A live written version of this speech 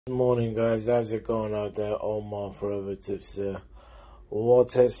Good morning, guys. How's it going out there? OMAR43V3R here.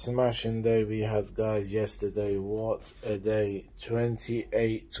 What a smashing day we had, guys, yesterday. What a day.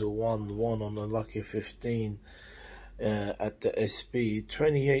 28 to 1 won on the lucky 15 at the SP.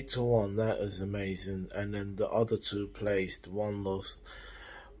 28 to 1, that is amazing. And then the other two placed, one lost,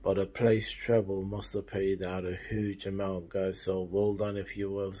 but a placed treble must have paid out a huge amount, guys. So well done if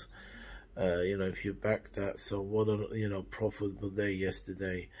you was if you backed that. So what a profitable day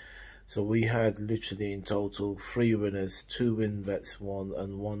yesterday. So we had literally in total 3 winners, 2 win bets won,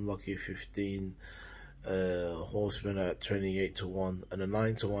 and 1 lucky 15 horse winner at 28 to 1, and a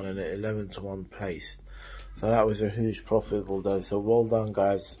 9 to 1 and an 11 to 1 placed. So that was a huge profitable day. So well done,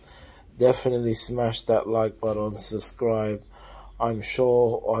 guys. Definitely smash that like button, subscribe. I'm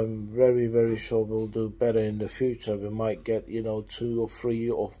very, very sure we'll do better in the future. We might get, 2 or 3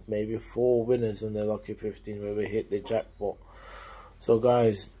 or maybe 4 winners in the lucky 15 where we hit the jackpot. So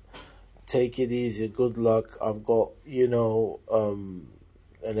guys, take it easy. Good luck. I've got, an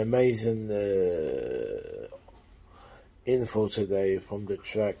amazing info today from the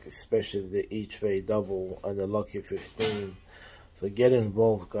track, especially the each way double and the lucky 15. So get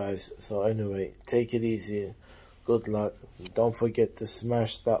involved, guys. So anyway, take it easy. Good luck. Don't forget to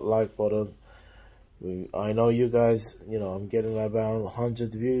smash that like button. I know you guys, I'm getting around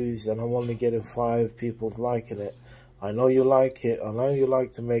 100 views and I'm only getting 5 people liking it. I know you like it. I know you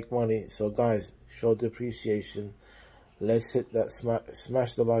like to make money. So guys, show the appreciation. Let's hit that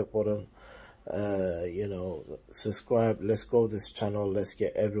smash the like button. Subscribe. Let's grow this channel. Let's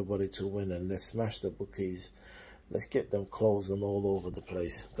get everybody to win, and let's smash the bookies. Let's get them closing all over the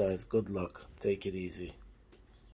place. Guys, good luck. Take it easy.